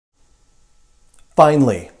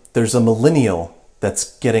Finally, there's a millennial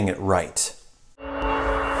that's getting it right.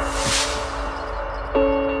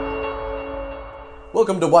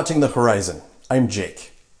 Welcome to Watching the Horizon. I'm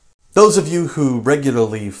Jake. Those of you who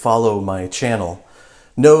regularly follow my channel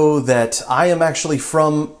know that I am actually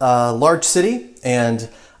from a large city, and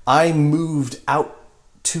I moved out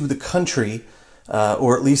to the country,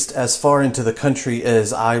 or at least as far into the country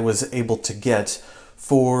as I was able to get,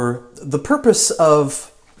 for the purpose of,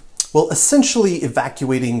 well, essentially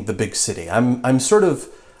evacuating the big city. I'm sort of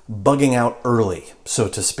bugging out early, so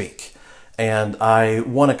to speak. And I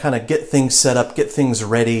want to kind of get things set up, get things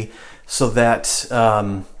ready so that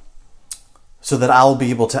I'll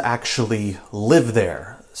be able to actually live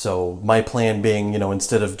there. So my plan being,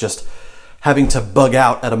 instead of just having to bug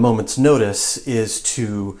out at a moment's notice, is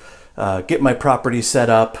to get my property set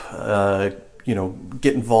up,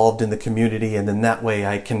 get involved in the community, and then that way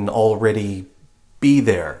I can already be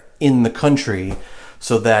there in the country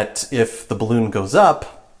so that if the balloon goes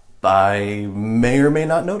up, I may or may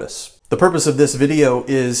not notice. The purpose of this video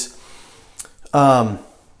is,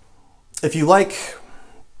 if you like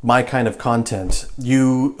my kind of content,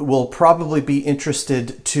 you will probably be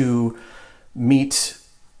interested to meet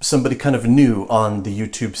somebody kind of new on the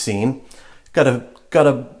YouTube scene. Got a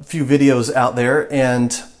few videos out there,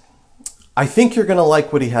 and I think you're gonna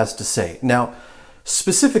like what he has to say. Now,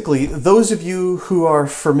 specifically, those of you who are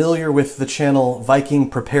familiar with the channel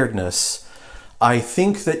Viking Preparedness, I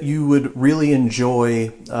think that you would really enjoy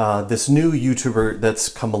this new YouTuber that's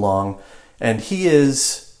come along, and he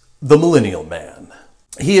is the Millennial Man.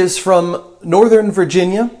 He is from Northern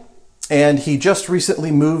Virginia, and he just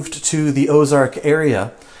recently moved to the Ozark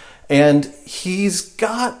area, and he's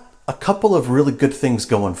got a couple of really good things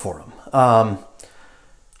going for him.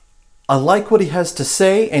 I like what he has to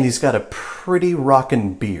say, and he's got a pretty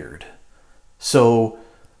rockin' beard. So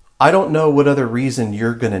I don't know what other reason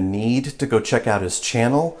you're gonna need to go check out his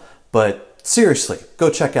channel, but seriously, go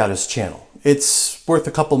check out his channel. It's worth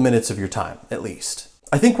a couple minutes of your time, at least.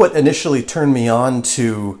 I think what initially turned me on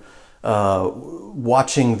to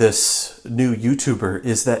watching this new YouTuber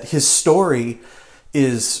is that his story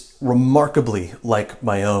is remarkably like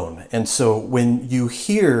my own. And so when you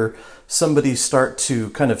hear somebody start to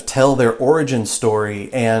kind of tell their origin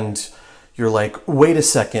story and you're like, wait a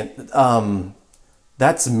second,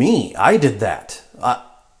 that's me. I did that.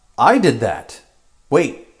 I did that.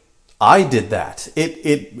 Wait, I did that.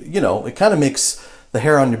 It kind of makes the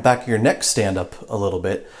hair on the back of your neck stand up a little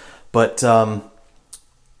bit. But, I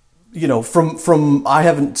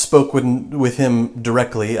haven't spoken with him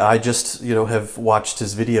directly. I just, have watched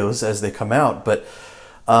his videos as they come out. But,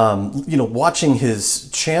 watching his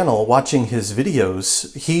channel, watching his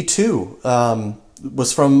videos, he too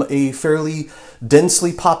was from a fairly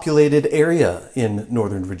densely populated area in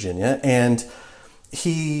Northern Virginia. And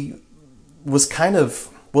he was kind of,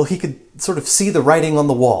 well, he could sort of see the writing on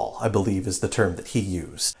the wall, I believe is the term that he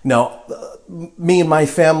used. Now, me and my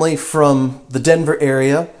family from the Denver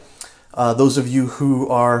area, those of you who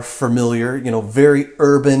are familiar, very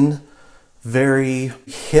urban, very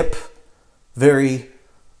hip, very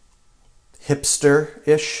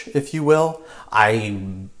hipster-ish, if you will.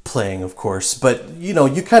 I'm playing, of course, but you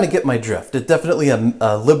kind of get my drift. It's definitely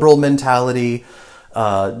a liberal mentality,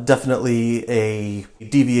 definitely a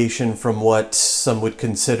deviation from what some would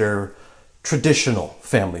consider traditional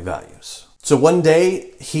family values. So one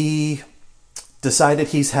day he decided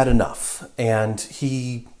he's had enough and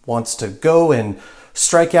he wants to go and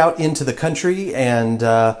strike out into the country, and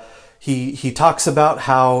he talks about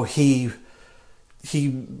how he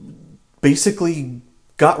basically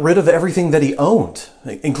got rid of everything that he owned,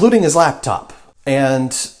 including his laptop,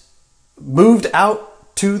 and moved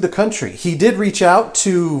out to the country. He did reach out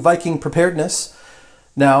to Viking Preparedness.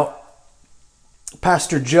 Now,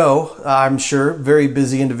 Pastor Joe, I'm sure, very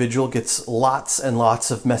busy individual, gets lots and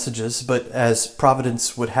lots of messages, but as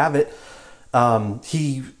Providence would have it,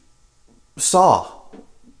 he saw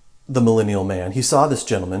the Millennial Man. He saw this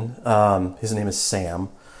gentleman, his name is Sam,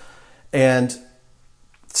 and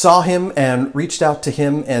saw him and reached out to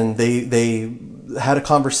him, and they had a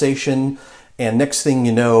conversation, and next thing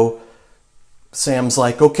you know, Sam's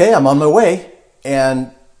like, okay, I'm on my way,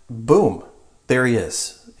 and boom, there he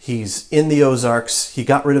is. He's in the Ozarks. He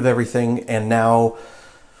got rid of everything, and now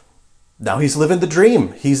he's living the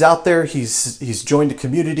dream. He's out there. He's joined a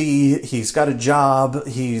community. He's got a job.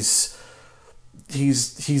 He's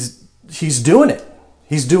doing it.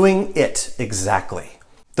 He's doing it exactly.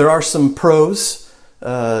 There are some pros,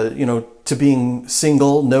 to being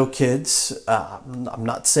single, no kids. I'm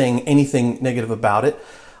not saying anything negative about it.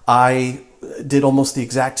 I did almost the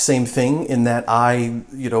exact same thing in that I,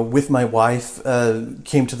 with my wife,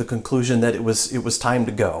 came to the conclusion that it was time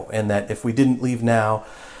to go, and that if we didn't leave now,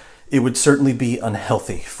 it would certainly be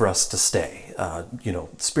unhealthy for us to stay.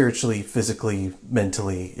 Spiritually, physically,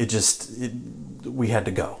 mentally, we had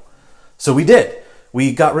to go. So we did.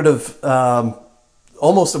 We got rid of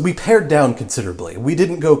we pared down considerably. We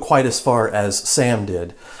didn't go quite as far as Sam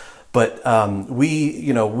did. But we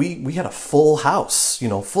had a full house,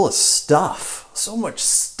 full of stuff, so much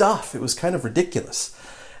stuff. It was kind of ridiculous.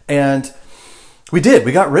 And we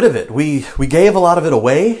got rid of it. We gave a lot of it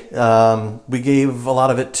away. We gave a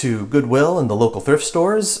lot of it to Goodwill and the local thrift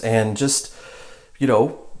stores, and just,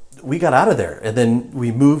 we got out of there. And then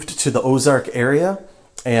we moved to the Ozark area,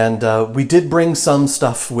 and we did bring some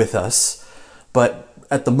stuff with us. But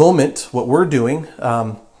at the moment, what we're doing,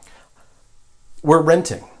 we're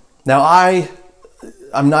renting. Now,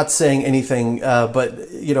 I'm not saying anything, but,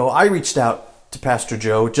 I reached out to Pastor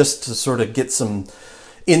Joe just to sort of get some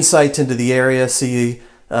insight into the area, see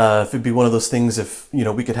if it'd be one of those things if,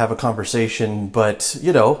 we could have a conversation. But,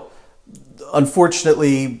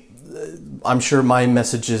 unfortunately, I'm sure my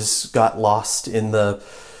messages got lost in the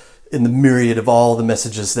myriad of all the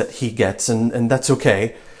messages that he gets, and that's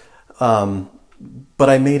okay. But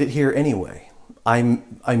I made it here anyway. I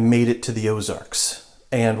made it to the Ozarks.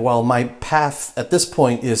 And while my path at this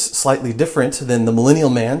point is slightly different than the Millennial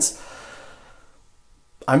man's,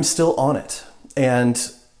 I'm still on it.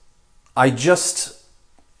 And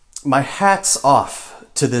my hat's off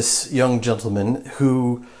to this young gentleman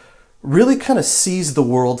who really kind of sees the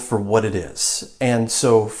world for what it is. And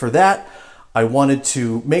so for that, I wanted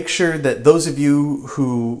to make sure that those of you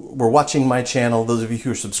who were watching my channel, those of you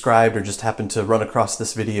who are subscribed or just happened to run across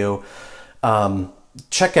this video,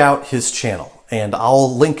 check out his channel. And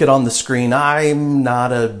I'll link it on the screen. I'm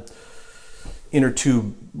not a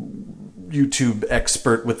inner-tube YouTube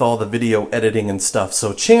expert with all the video editing and stuff,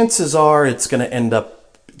 so chances are it's going to end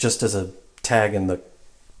up just as a tag in the...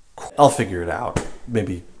 I'll figure it out.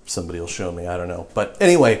 Maybe somebody will show me. I don't know. But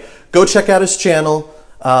anyway, go check out his channel.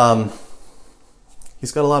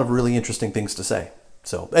 He's got a lot of really interesting things to say.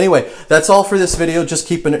 So anyway, that's all for this video. Just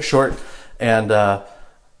keeping it short, and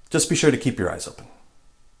just be sure to keep your eyes open.